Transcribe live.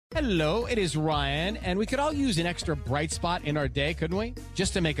Hello, it is Ryan, and we could all use an extra bright spot in our day, couldn't we?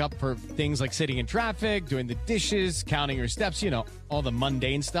 Just to make up for things like sitting in traffic, doing the dishes, counting your steps, all the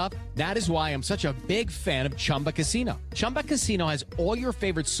mundane stuff. That is why I'm such a big fan of Chumba Casino. Chumba Casino has all your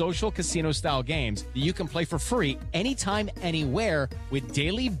favorite social casino-style games that you can play for free anytime, anywhere with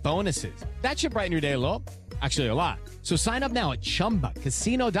daily bonuses. That should brighten your day a little. Actually, a lot. So sign up now at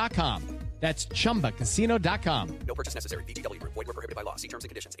ChumbaCasino.com. That's ChumbaCasino.com. No purchase necessary. VGW Group. Void where prohibited by law. See terms and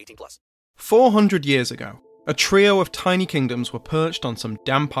conditions. 18+. 400 years ago, a trio of tiny kingdoms were perched on some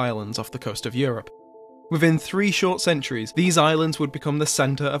damp islands off the coast of Europe. Within 3 short centuries, these islands would become the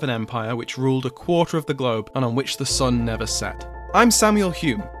centre of an empire which ruled a quarter of the globe and on which the sun never set. I'm Samuel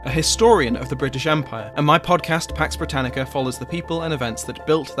Hume, a historian of the British Empire, and my podcast Pax Britannica follows the people and events that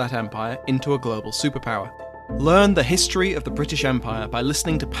built that empire into a global superpower. Learn the history of the British Empire by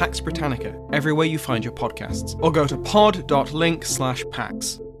listening to Pax Britannica everywhere you find your podcasts, or go to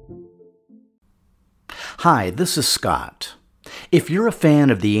pod.link/pax. Hi, this is Scott. If you're a fan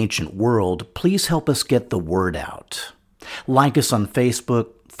of the ancient world, please help us get the word out. Like us on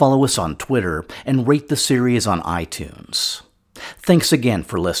Facebook, follow us on Twitter, and rate the series on iTunes. Thanks again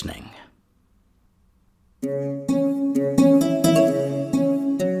for listening.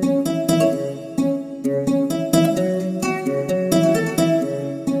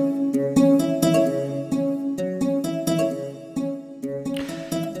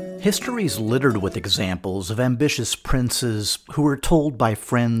 History is littered with examples of ambitious princes who were told by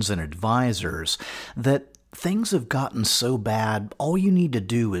friends and advisors that things have gotten so bad, all you need to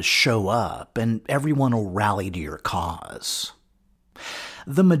do is show up and everyone will rally to your cause.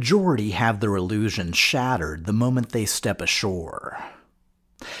 The majority have their illusions shattered the moment they step ashore.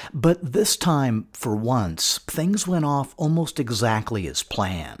 But this time, for once, things went off almost exactly as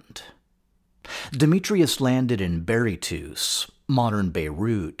planned. Demetrius landed in Berytus, modern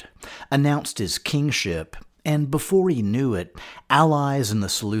Beirut, announced his kingship, and before he knew it, allies in the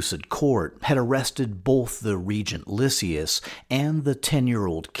Seleucid court had arrested both the regent Lysias and the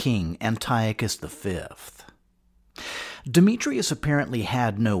 10-year-old king Antiochus V. Demetrius apparently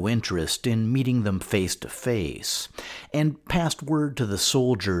had no interest in meeting them face to face, and passed word to the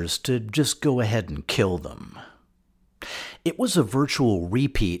soldiers to just go ahead and kill them. It was a virtual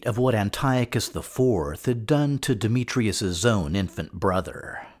repeat of what Antiochus IV had done to Demetrius's own infant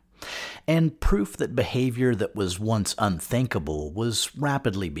brother, and proof that behavior that was once unthinkable was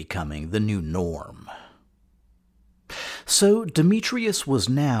rapidly becoming the new norm. So Demetrius was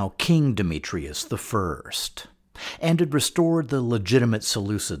now King Demetrius I, and had restored the legitimate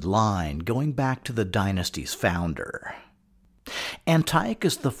Seleucid line going back to the dynasty's founder.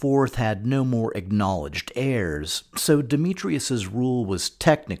 Antiochus IV had no more acknowledged heirs, so Demetrius's rule was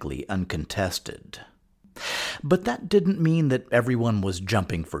technically uncontested. But that didn't mean that everyone was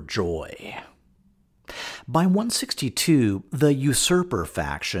jumping for joy. By 162, the usurper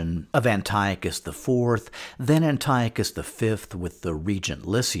faction of Antiochus IV, then Antiochus V with the regent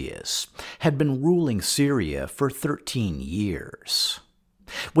Lysias, had been ruling Syria for 13 years.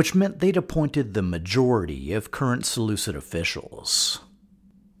 Which meant they'd appointed the majority of current Seleucid officials.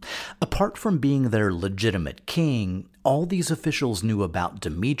 Apart from being their legitimate king, all these officials knew about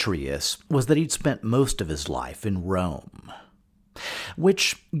Demetrius was that he'd spent most of his life in Rome.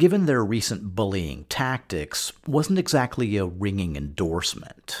 Which, given their recent bullying tactics, wasn't exactly a ringing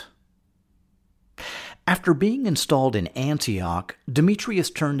endorsement. After being installed in Antioch, Demetrius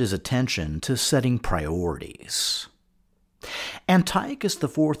turned his attention to setting priorities. Antiochus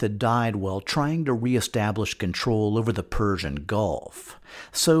IV had died while trying to re-establish control over the Persian Gulf,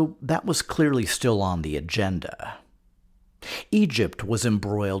 so that was clearly still on the agenda. Egypt was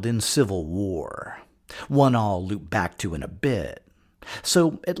embroiled in civil war, one I'll loop back to in a bit,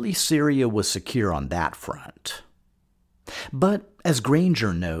 so at least Syria was secure on that front. But, as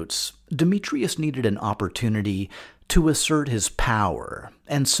Granger notes, Demetrius needed an opportunity to assert his power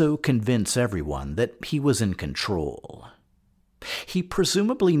and so convince everyone that he was in control. He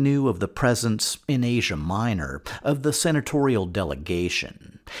presumably knew of the presence in Asia Minor of the senatorial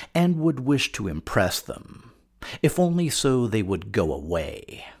delegation and would wish to impress them, if only so they would go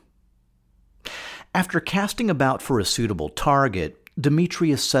away. After casting about for a suitable target,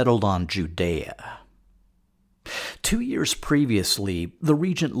 Demetrius settled on Judea. 2 years previously, the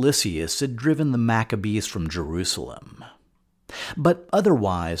regent Lysias had driven the Maccabees from Jerusalem. But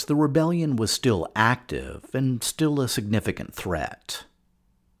otherwise, the rebellion was still active and still a significant threat.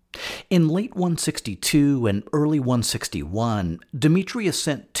 In late 162 and early 161, Demetrius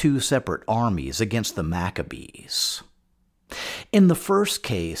sent 2 separate armies against the Maccabees. In the first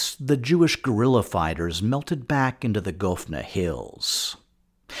case, the Jewish guerrilla fighters melted back into the Gofna hills.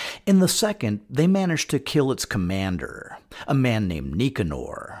 In the second, they managed to kill its commander, a man named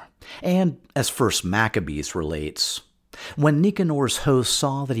Nicanor. And, as First Maccabees relates, when Nicanor's hosts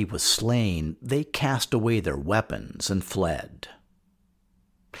saw that he was slain, they cast away their weapons and fled.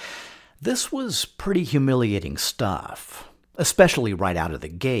 This was pretty humiliating stuff, especially right out of the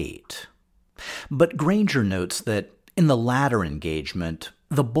gate. But Granger notes that in the latter engagement,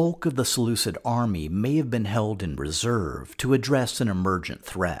 the bulk of the Seleucid army may have been held in reserve to address an emergent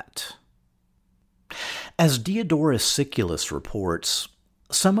threat. As Diodorus Siculus reports,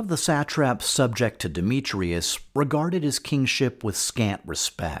 some of the satraps subject to Demetrius regarded his kingship with scant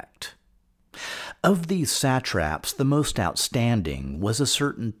respect. Of these satraps, the most outstanding was a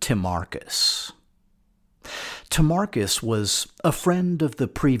certain Timarchus. Timarchus was a friend of the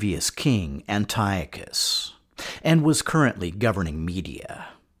previous king, Antiochus, and was currently governing Media.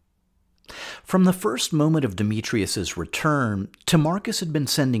 From the first moment of Demetrius's return, Timarchus had been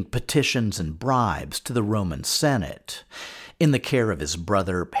sending petitions and bribes to the Roman Senate, in the care of his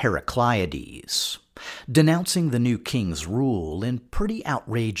brother Heracliades, denouncing the new king's rule in pretty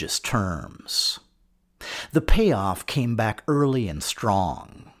outrageous terms. The payoff came back early and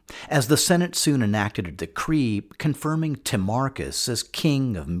strong, as the Senate soon enacted a decree confirming Timarchus as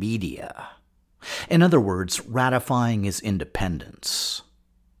king of Media. In other words, ratifying his independence.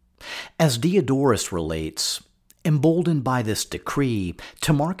 As Diodorus relates, emboldened by this decree,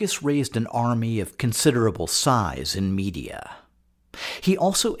 Timarchus raised an army of considerable size in Media. He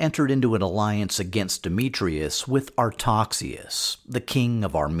also entered into an alliance against Demetrius with Artaxias, the king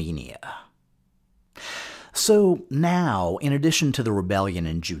of Armenia. So now, in addition to the rebellion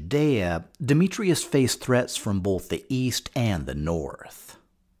in Judea, Demetrius faced threats from both the east and the north.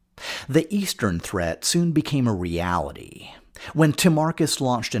 The eastern threat soon became a reality when Timarchus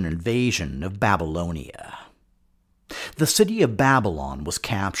launched an invasion of Babylonia. The city of Babylon was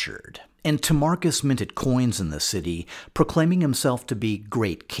captured, and Timarchus minted coins in the city, proclaiming himself to be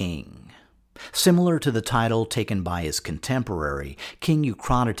great king, similar to the title taken by his contemporary, King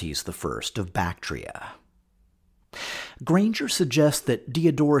Eucratides I of Bactria. Granger suggests that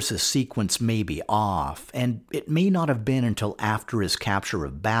Diodorus' sequence may be off, and it may not have been until after his capture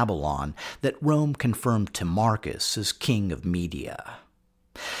of Babylon that Rome confirmed Timarchus as king of Media.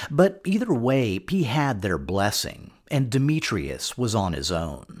 But either way, he had their blessing, and Demetrius was on his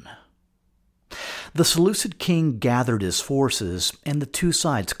own. The Seleucid king gathered his forces, and the two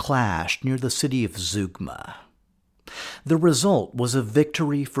sides clashed near the city of Zeugma. The result was a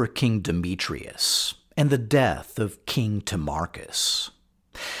victory for King Demetrius, and the death of King Timarchus,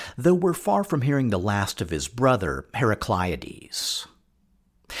 though we're far from hearing the last of his brother, Heracliades.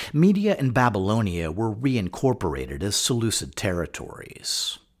 Media and Babylonia were reincorporated as Seleucid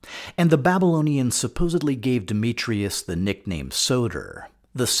territories, and the Babylonians supposedly gave Demetrius the nickname Soter,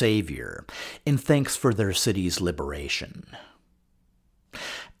 the savior, in thanks for their city's liberation.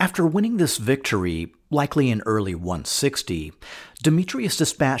 After winning this victory, likely in early 160, Demetrius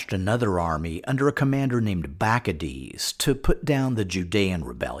dispatched another army under a commander named Bacchides to put down the Judean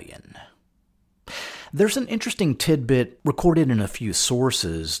rebellion. There's an interesting tidbit recorded in a few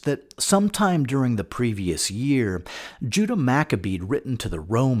sources that sometime during the previous year, Judah Maccabee had written to the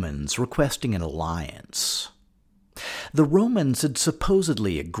Romans requesting an alliance. The Romans had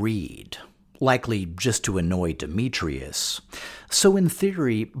supposedly agreed, likely just to annoy Demetrius. So in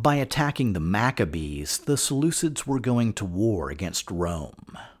theory, by attacking the Maccabees, the Seleucids were going to war against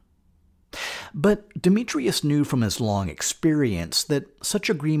Rome. But Demetrius knew from his long experience that such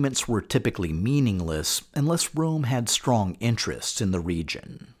agreements were typically meaningless unless Rome had strong interests in the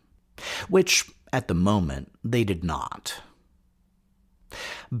region, which, at the moment, they did not.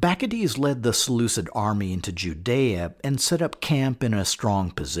 Bacchides led the Seleucid army into Judea and set up camp in a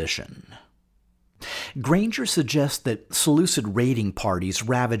strong position. Granger suggests that Seleucid raiding parties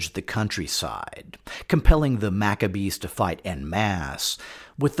ravaged the countryside, compelling the Maccabees to fight en masse,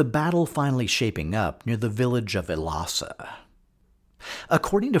 with the battle finally shaping up near the village of Elasa.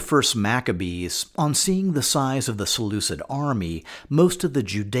 According to First Maccabees, on seeing the size of the Seleucid army, most of the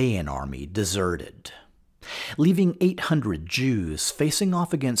Judean army deserted, leaving 800 Jews facing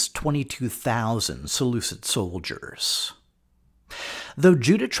off against 22,000 Seleucid soldiers. Though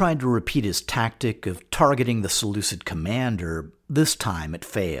Judah tried to repeat his tactic of targeting the Seleucid commander, this time it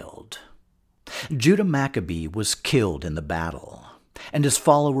failed. Judah Maccabee was killed in the battle, and his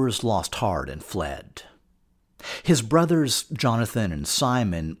followers lost heart and fled. His brothers, Jonathan and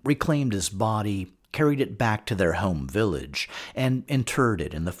Simon, reclaimed his body, carried it back to their home village, and interred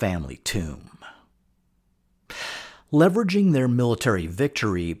it in the family tomb. Leveraging their military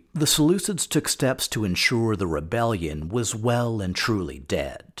victory, the Seleucids took steps to ensure the rebellion was well and truly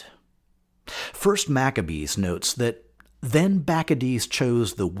dead. First Maccabees notes that, "Then Bacchides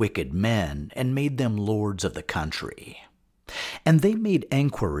chose the wicked men and made them lords of the country. And they made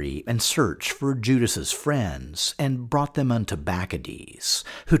enquiry and search for Judas's friends, and brought them unto Bacchides,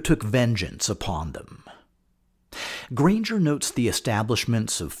 who took vengeance upon them." Granger notes the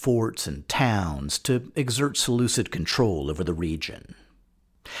establishments of forts and towns to exert Seleucid control over the region.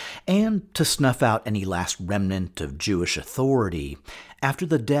 And to snuff out any last remnant of Jewish authority, after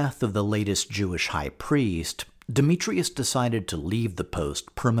the death of the latest Jewish high priest, Demetrius decided to leave the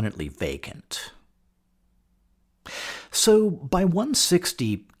post permanently vacant. So, by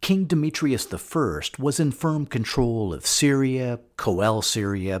 160, King Demetrius I was in firm control of Syria, Coel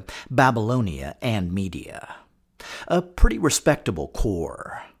Syria, Babylonia, and Media. A pretty respectable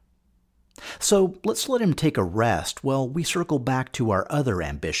core. So let's let him take a rest while we circle back to our other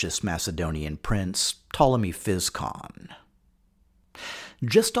ambitious Macedonian prince, Ptolemy Physcon.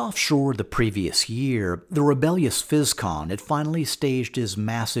 Just offshore the previous year, the rebellious Physcon had finally staged his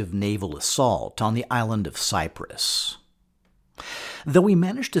massive naval assault on the island of Cyprus. Though he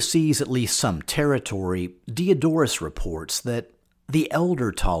managed to seize at least some territory, Diodorus reports that the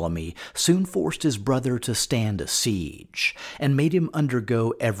elder Ptolemy soon forced his brother to stand a siege, and made him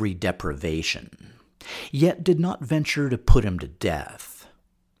undergo every deprivation, yet did not venture to put him to death.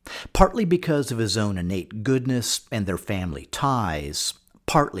 Partly because of his own innate goodness and their family ties,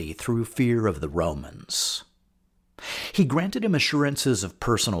 partly through fear of the Romans. He granted him assurances of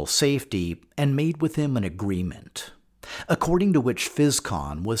personal safety and made with him an agreement, according to which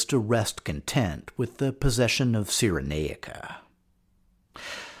Physcon was to rest content with the possession of Cyrenaica.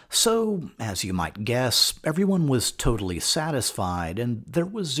 So, as you might guess, everyone was totally satisfied, and there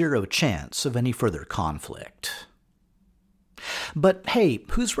was zero chance of any further conflict. But hey,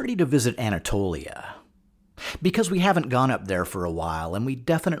 who's ready to visit Anatolia? Because we haven't gone up there for a while, and we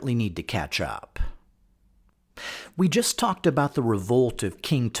definitely need to catch up. We just talked about the revolt of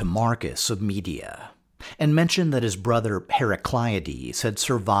King Timarchus of Media, and mentioned that his brother Heracliades had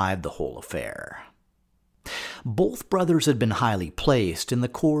survived the whole affair. Both brothers had been highly placed in the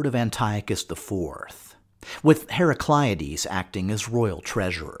court of Antiochus IV, with Heracliades acting as royal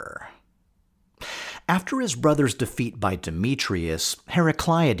treasurer. After his brother's defeat by Demetrius,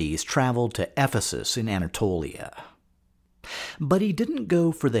 Heracliades traveled to Ephesus in Anatolia. But he didn't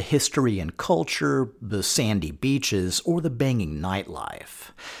go for the history and culture, the sandy beaches, or the banging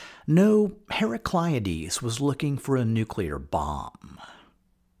nightlife. No, Heracliades was looking for a nuclear bomb.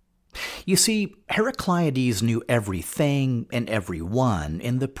 You see, Heracliades knew everything and everyone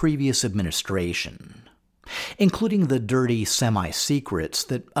in the previous administration, including the dirty semi-secrets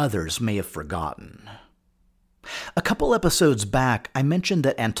that others may have forgotten. A couple episodes back, I mentioned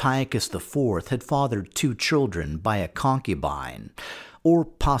that Antiochus IV had fathered 2 children by a concubine, or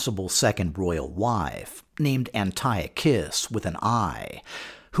possible second royal wife, named Antiochus with an I,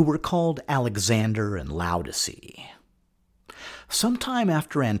 who were called Alexander and Laodice. Sometime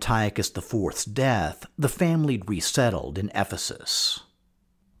after Antiochus IV's death, the family resettled in Ephesus.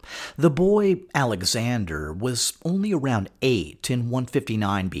 The boy, Alexander, was only around 8 in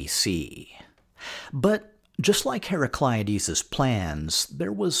 159 BC. But just like Heraclides' plans,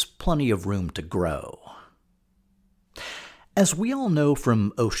 there was plenty of room to grow. As we all know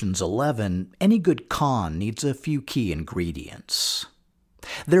from Ocean's 11, any good con needs a few key ingredients.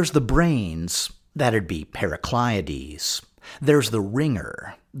 There's the brains, that'd be Heraclides. There's the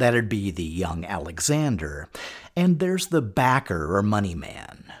ringer, that'd be the young Alexander, and there's the backer or money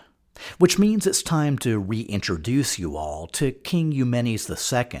man, which means it's time to reintroduce you all to King Eumenes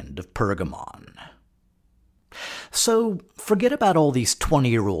II of Pergamon. So, forget about all these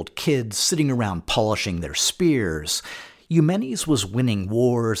 20-year-old kids sitting around polishing their spears. Eumenes was winning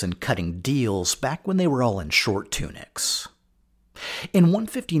wars and cutting deals back when they were all in short tunics. In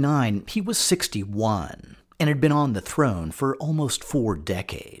 159, he was 61, and had been on the throne for almost 4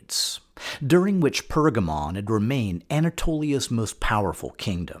 decades, during which Pergamon had remained Anatolia's most powerful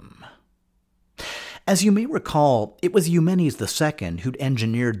kingdom. As you may recall, it was Eumenes II who'd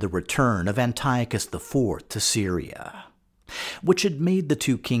engineered the return of Antiochus IV to Syria, which had made the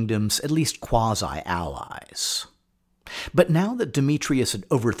 2 kingdoms at least quasi-allies. But now that Demetrius had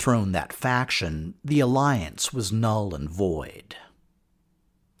overthrown that faction, the alliance was null and void.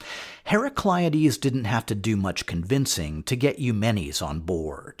 Heraclides didn't have to do much convincing to get Eumenes on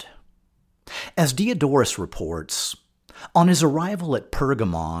board. As Diodorus reports, on his arrival at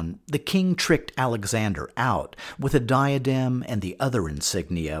Pergamon, the king tricked Alexander out with a diadem and the other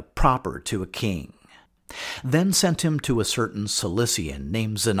insignia proper to a king, then sent him to a certain Cilician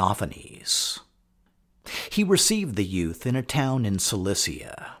named Xenophanes. He received the youth in a town in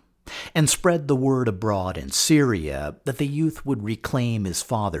Cilicia, and spread the word abroad in Syria that the youth would reclaim his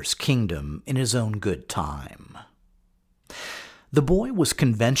father's kingdom in his own good time. The boy was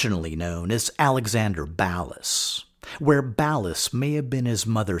conventionally known as Alexander Ballus, where Ballus may have been his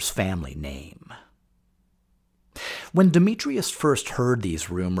mother's family name. When Demetrius first heard these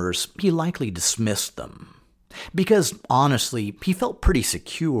rumors, he likely dismissed them, because honestly, he felt pretty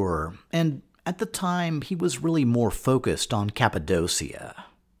secure, and at the time, he was really more focused on Cappadocia.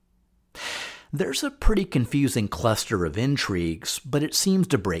 There's a pretty confusing cluster of intrigues, but it seems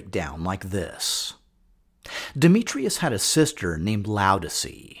to break down like this. Demetrius had a sister named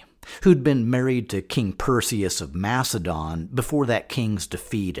Laodice, who'd been married to King Perseus of Macedon before that king's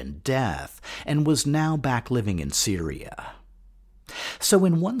defeat and death, and was now back living in Syria. So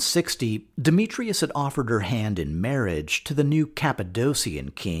in 160, Demetrius had offered her hand in marriage to the new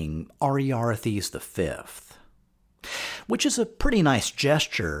Cappadocian king, Artaxias V, which is a pretty nice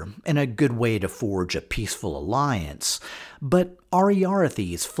gesture and a good way to forge a peaceful alliance, but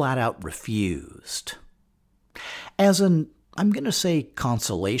Artaxias flat out refused. As an, I'm going to say,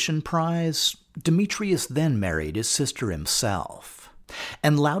 consolation prize, Demetrius then married his sister himself,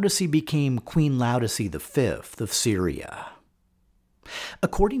 and Laodice became Queen Laodice V of Syria.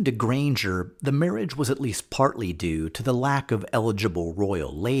 According to Granger, the marriage was at least partly due to the lack of eligible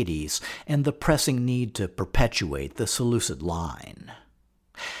royal ladies and the pressing need to perpetuate the Seleucid line.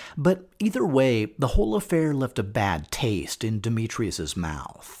 But either way, the whole affair left a bad taste in Demetrius's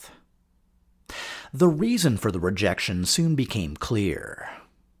mouth. The reason for the rejection soon became clear.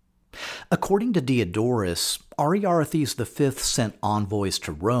 According to Diodorus, Artaxias V sent envoys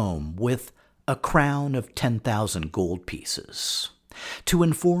to Rome with a crown of 10,000 gold pieces to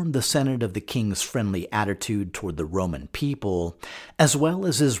inform the Senate of the king's friendly attitude toward the Roman people, as well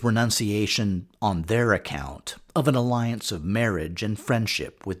as his renunciation, on their account, of an alliance of marriage and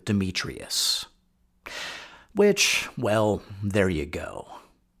friendship with Demetrius. Which, well, there you go.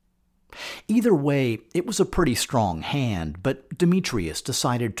 Either way, it was a pretty strong hand, but Demetrius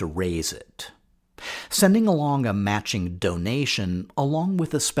decided to raise it, sending along a matching donation along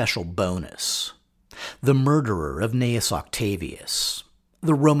with a special bonus. The murderer of Gnaeus Octavius,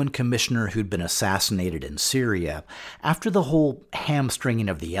 the Roman commissioner who'd been assassinated in Syria after the whole hamstringing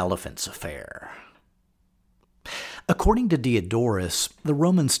of the elephants affair. According to Diodorus, the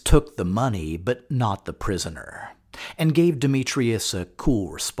Romans took the money but not the prisoner, and gave Demetrius a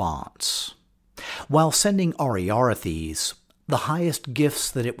cool response, while sending Artaxias the highest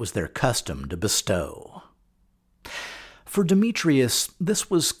gifts that it was their custom to bestow. For Demetrius, this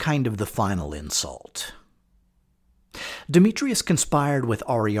was kind of the final insult. Demetrius conspired with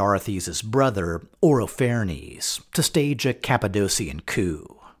Artaxias' brother, Orofernes, to stage a Cappadocian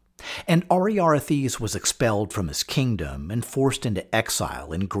coup, and Artaxias was expelled from his kingdom and forced into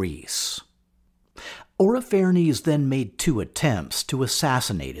exile in Greece. Orofernes then made 2 attempts to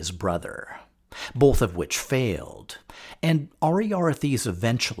assassinate his brother, both of which failed, and Artaxias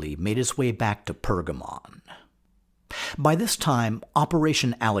eventually made his way back to Pergamon. By this time,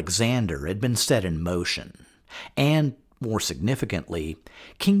 Operation Alexander had been set in motion, and, more significantly,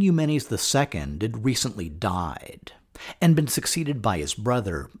 King Eumenes II had recently died, and been succeeded by his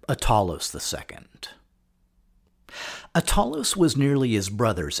brother, Attalos II. Attalos was nearly his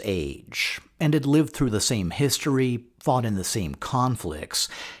brother's age, and had lived through the same history, fought in the same conflicts,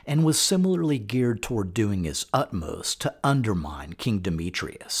 and was similarly geared toward doing his utmost to undermine King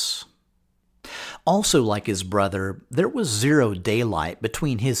Demetrius. Also, like his brother, there was zero daylight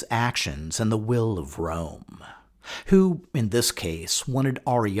between his actions and the will of Rome, who, in this case, wanted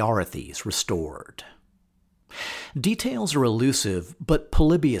Artaxias restored. Details are elusive, but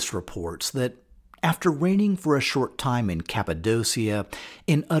Polybius reports that after reigning for a short time in Cappadocia,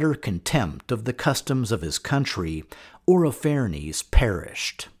 in utter contempt of the customs of his country, Orofernes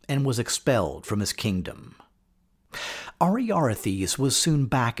perished and was expelled from his kingdom. Artaxias was soon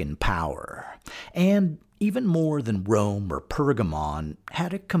back in power, and, even more than Rome or Pergamon,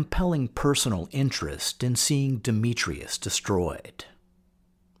 had a compelling personal interest in seeing Demetrius destroyed.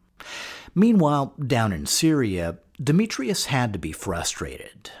 Meanwhile, down in Syria, Demetrius had to be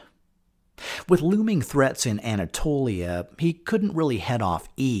frustrated. With looming threats in Anatolia, he couldn't really head off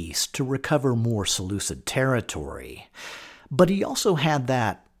east to recover more Seleucid territory, but he also had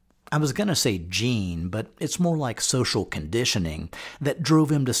that, I was going to say gene, but it's more like social conditioning, that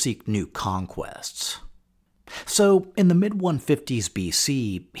drove him to seek new conquests. So, in the mid-150s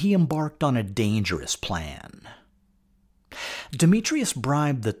BC, he embarked on a dangerous plan. Demetrius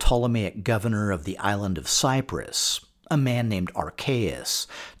bribed the Ptolemaic governor of the island of Cyprus, a man named Archaeus,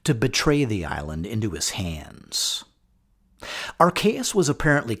 to betray the island into his hands. Artaxias was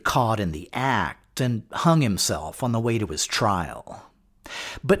apparently caught in the act and hung himself on the way to his trial,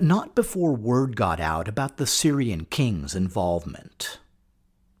 but not before word got out about the Syrian king's involvement.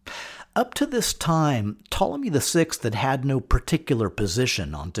 Up to this time, Ptolemy VI had had no particular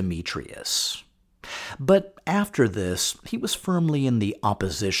position on Demetrius, but after this, he was firmly in the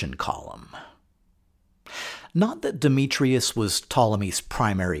opposition column. Not that Demetrius was Ptolemy's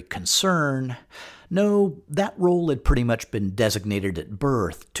primary concern. No, that role had pretty much been designated at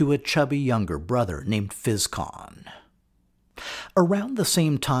birth to a chubby younger brother named Physcon. Around the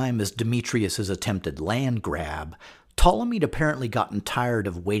same time as Demetrius's attempted land grab, Ptolemy had apparently gotten tired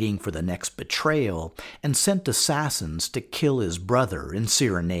of waiting for the next betrayal and sent assassins to kill his brother in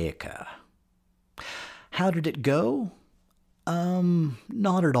Cyrenaica. How did it go?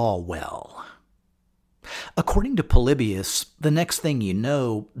 Not at all well. According to Polybius, the next thing you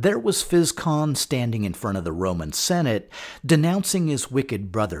know, there was Physcon standing in front of the Roman Senate, denouncing his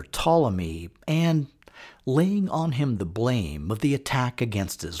wicked brother Ptolemy and laying on him the blame of the attack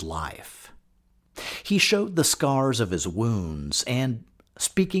against his life. He showed the scars of his wounds and,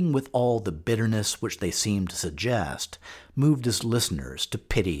 speaking with all the bitterness which they seemed to suggest, moved his listeners to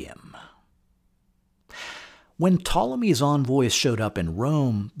pity him. When Ptolemy's envoys showed up in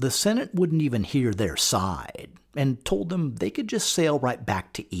Rome, the Senate wouldn't even hear their side and told them they could just sail right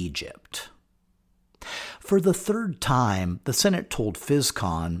back to Egypt. For the third time, the Senate told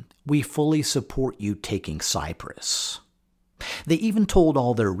Physcon, "We fully support you taking Cyprus." They even told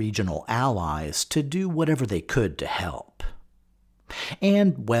all their regional allies to do whatever they could to help.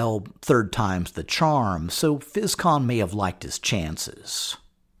 And, well, third time's the charm, so Physcon may have liked his chances.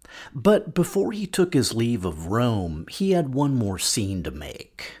 But before he took his leave of Rome, he had one more scene to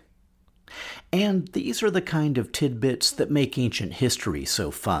make. And these are the kind of tidbits that make ancient history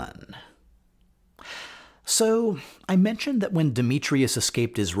so fun. So, I mentioned that when Demetrius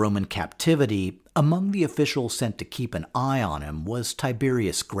escaped his Roman captivity, among the officials sent to keep an eye on him was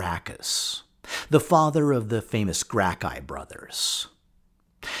Tiberius Gracchus, the father of the famous Gracchi brothers.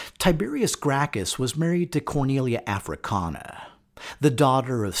 Tiberius Gracchus was married to Cornelia Africana, the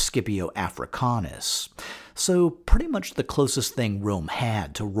daughter of Scipio Africanus, so pretty much the closest thing Rome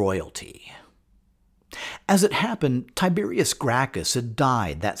had to royalty. As it happened, Tiberius Gracchus had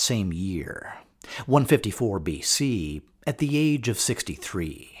died that same year, 154 BC, at the age of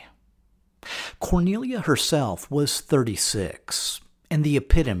 63. Cornelia herself was 36, and the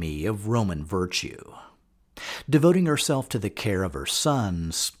epitome of Roman virtue, devoting herself to the care of her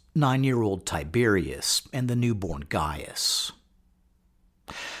sons, 9-year-old Tiberius and the newborn Gaius.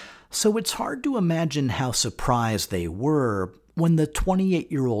 So it's hard to imagine how surprised they were when the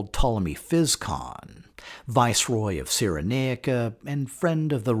 28-year-old Ptolemy Physcon, viceroy of Cyrenaica and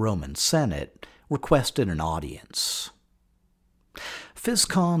friend of the Roman Senate, requested an audience.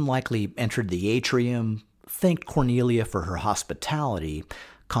 Physcon likely entered the atrium, thanked Cornelia for her hospitality,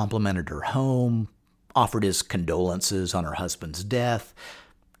 complimented her home, offered his condolences on her husband's death,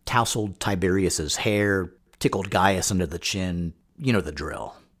 tousled Tiberius's hair, tickled Gaius under the chin, you know the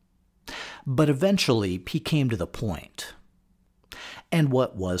drill. But eventually he came to the point. And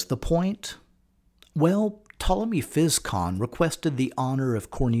what was the point? Well, Ptolemy Physcon requested the honor of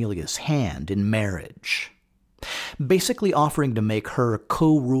Cornelia's hand in marriage, basically offering to make her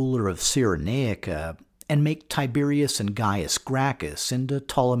co-ruler of Cyrenaica and make Tiberius and Gaius Gracchus into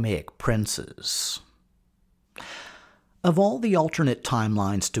Ptolemaic princes. Of all the alternate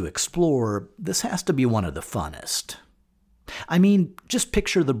timelines to explore, this has to be one of the funnest. I mean, just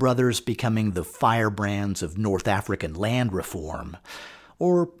picture the brothers becoming the firebrands of North African land reform,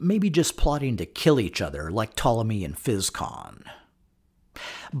 or maybe just plotting to kill each other like Ptolemy and Physcon.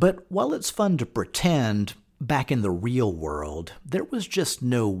 But while it's fun to pretend, back in the real world, there was just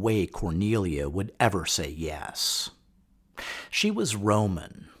no way Cornelia would ever say yes. She was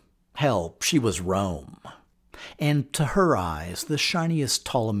Roman. Hell, she was Rome. And to her eyes, the shiniest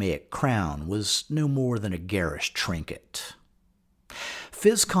Ptolemaic crown was no more than a garish trinket.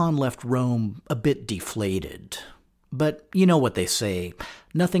 Physcon left Rome a bit deflated. But you know what they say,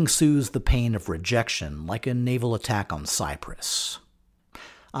 nothing soothes the pain of rejection like a naval attack on Cyprus.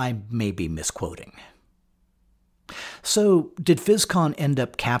 I may be misquoting. So, did Physcon end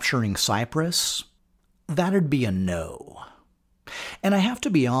up capturing Cyprus? That'd be a no. And I have to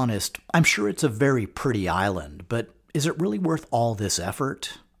be honest, I'm sure it's a very pretty island, but is it really worth all this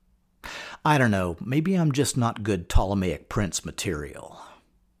effort? I don't know, maybe I'm just not good Ptolemaic prince material.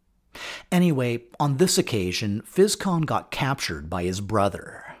 Anyway, on this occasion, Physcon got captured by his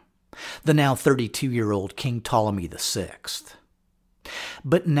brother, the now 32-year-old King Ptolemy VI.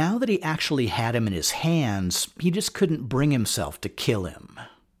 But now that he actually had him in his hands, he just couldn't bring himself to kill him.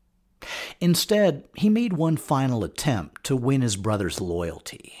 Instead, he made one final attempt to win his brother's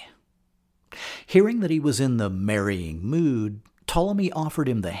loyalty. Hearing that he was in the marrying mood, Ptolemy offered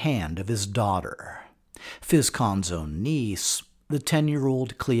him the hand of his daughter, Physcon's own niece, the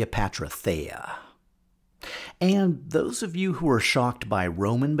 10-year-old Cleopatra Thea. And those of you who are shocked by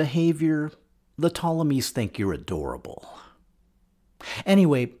Roman behavior, the Ptolemies think you're adorable.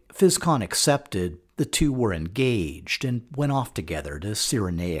 Anyway, Physcon accepted, the two were engaged, and went off together to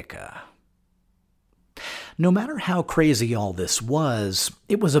Cyrenaica. No matter how crazy all this was,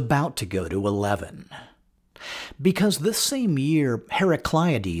 it was about to go to 11. Because this same year,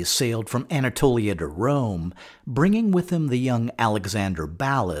 Heracliades sailed from Anatolia to Rome, bringing with him the young Alexander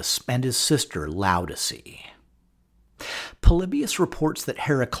Balus and his sister Laodice. Polybius reports that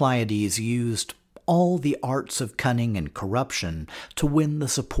Heracliades used all the arts of cunning and corruption to win the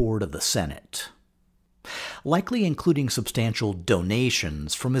support of the Senate, likely including substantial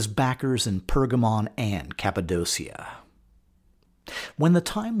donations from his backers in Pergamon and Cappadocia. When the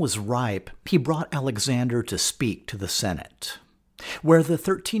time was ripe, he brought Alexander to speak to the Senate, where the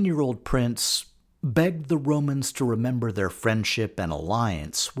 13-year-old prince begged the Romans to remember their friendship and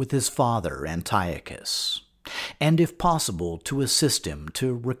alliance with his father Antiochus, and if possible to assist him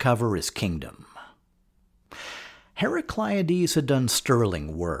to recover his kingdom. Heracliades had done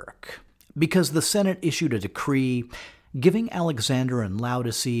sterling work, because the Senate issued a decree giving Alexander and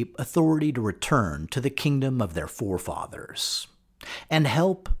Laodice authority to return to the kingdom of their forefathers, and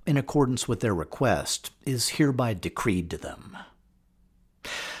help in accordance with their request is hereby decreed to them.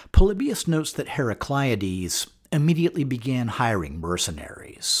 Polybius notes that Heracliades immediately began hiring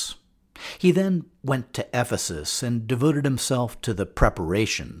mercenaries. He then went to Ephesus and devoted himself to the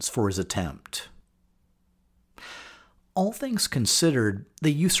preparations for his attempt. All things considered,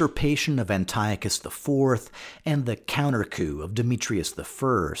 the usurpation of Antiochus IV and the counter-coup of Demetrius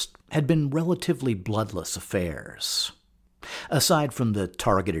I had been relatively bloodless affairs, aside from the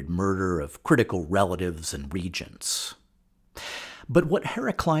targeted murder of critical relatives and regents. But what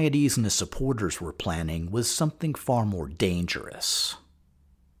Heracliades and his supporters were planning was something far more dangerous.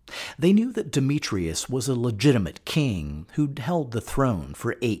 They knew that Demetrius was a legitimate king who'd held the throne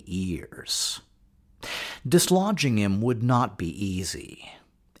for 8 years. Dislodging him would not be easy,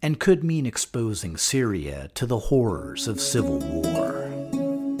 and could mean exposing Syria to the horrors of civil war.